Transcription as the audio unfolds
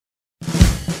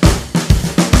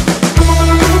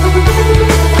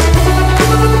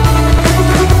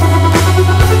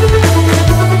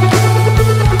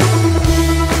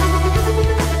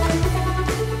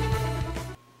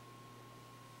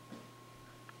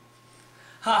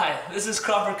Hi, this is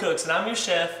Crawford Cooks, and I'm your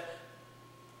chef.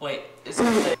 Wait, is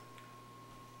it?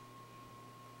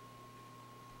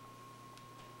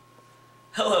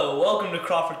 Hello, welcome to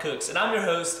Crawford Cooks, and I'm your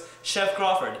host, Chef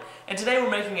Crawford. And today we're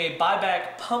making a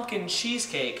buyback pumpkin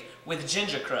cheesecake with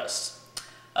ginger crust.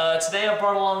 Today I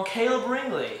brought along Caleb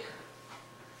Ringley.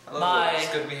 Hello,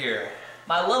 it's good to be here.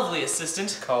 My lovely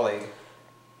assistant. Colleague.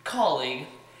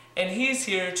 And he's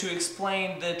here to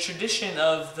explain the tradition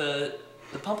of the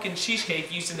pumpkin cheesecake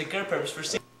used in the Bloopers for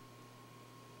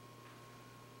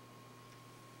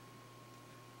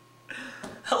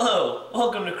Hello,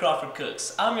 welcome to Crawford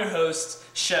Cooks. I'm your host,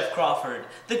 Chef Crawford,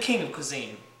 the king of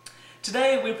cuisine.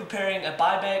 Today we're preparing a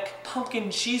buyback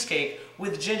pumpkin cheesecake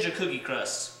with ginger cookie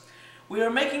crust. We are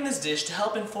making this dish to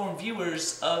help inform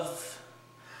viewers of...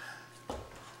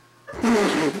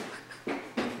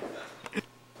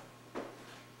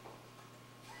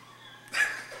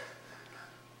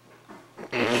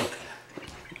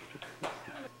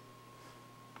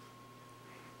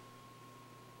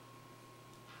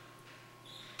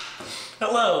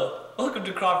 Hello, welcome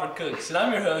to Crawford Cooks, and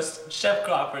I'm your host, Chef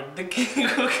Crawford, the king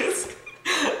of cookies.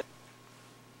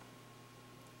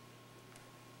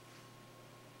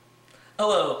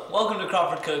 Hello, welcome to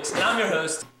Crawford Cooks, and I'm your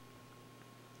host.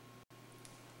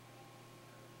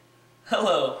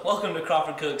 Hello, welcome to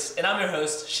Crawford Cooks, and I'm your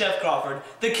host, Chef Crawford,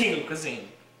 the king of cuisine.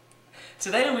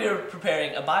 Today we are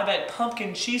preparing a buyback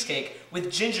pumpkin cheesecake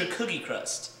with ginger cookie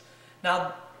crust.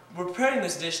 Now, we're preparing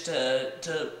this dish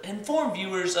to inform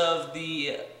viewers of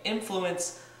the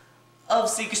influence of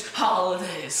Sikh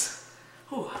holidays.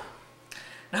 Whew.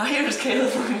 Now here's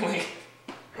Caleb Ringley,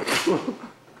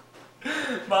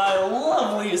 my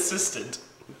lovely assistant.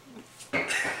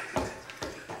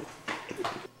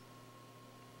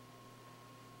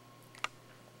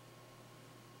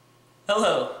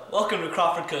 Hello, welcome to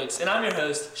Crawford Cooks, and I'm your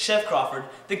host, Chef Crawford,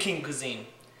 the king of cuisine.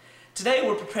 Today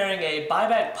we're preparing a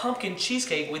buyback pumpkin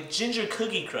cheesecake with ginger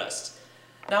cookie crust.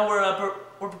 Now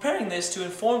we're preparing this to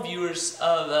inform viewers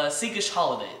of Sikhish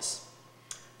holidays.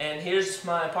 And here's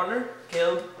my partner,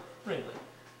 Caleb Ringley.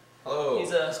 Hello,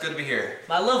 it's good to be here.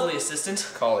 My lovely assistant.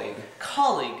 Colleague.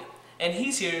 And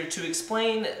he's here to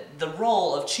explain the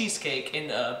role of cheesecake in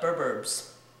Bloopers.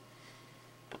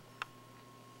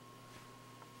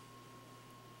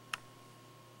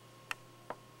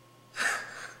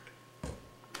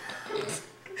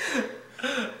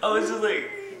 I was just like...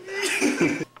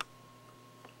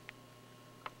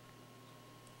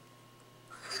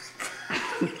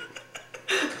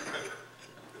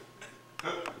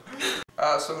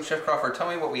 So Chef Crawford, tell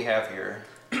me what we have here.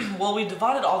 Well, we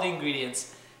divided all the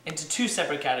ingredients into two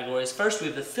separate categories. First we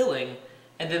have the filling,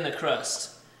 and then the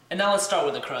crust. And now let's start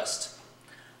with the crust.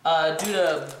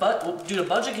 Due to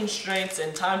budget constraints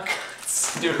and time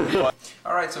cuts...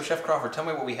 Alright, so Chef Crawford, tell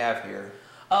me what we have here.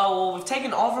 Well, we've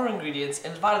taken all of our ingredients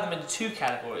and divided them into two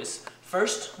categories.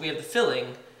 First, we have the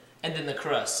filling, and then the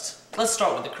crust. Let's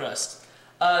start with the crust.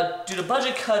 Due to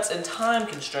budget cuts and time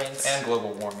constraints... And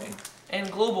global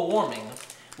warming.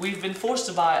 We've been forced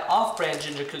to buy off-brand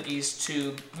ginger cookies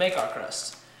to make our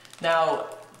crust. Now,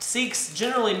 Sikhs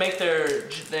generally make their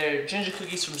ginger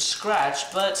cookies from scratch,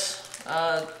 but...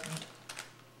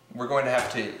 We're going to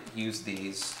have to use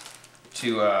these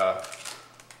to,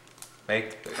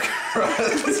 make the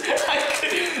crust.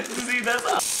 See,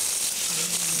 that's...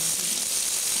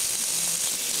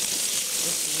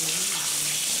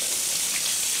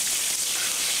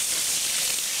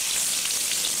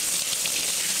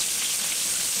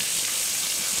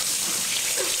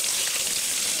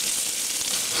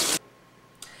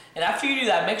 And after you do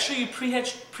that, make sure you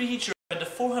preheat your oven to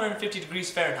 450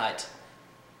 degrees Fahrenheit,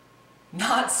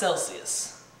 not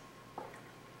Celsius.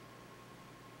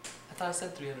 I thought I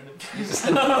said 300.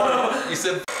 You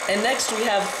said... And next we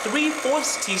have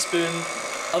 3/4 teaspoon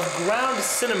of ground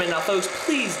cinnamon. Now folks,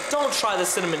 please don't try the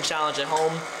cinnamon challenge at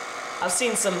home. I've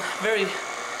seen some very,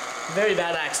 very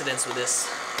bad accidents with this.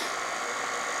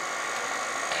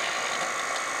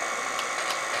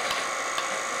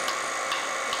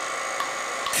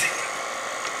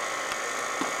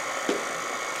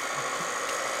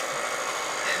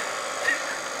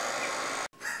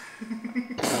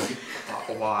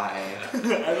 Why? I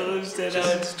don't understand how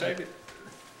I'm distracted.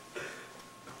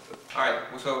 Alright,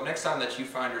 so next time that you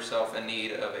find yourself in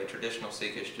need of a traditional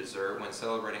Sikhish dessert when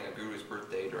celebrating a guru's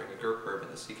birthday during a Gurpurb in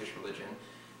the Sikhish religion,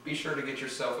 be sure to get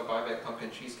yourself a buyback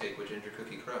pumpkin cheesecake with ginger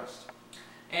cookie crust.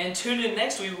 And tune in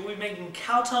next week, we'll be making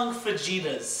cow tongue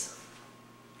fajitas.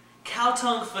 Cow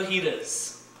tongue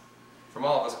fajitas. From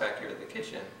all of us back here at the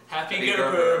kitchen, Happy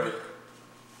Gurpurb!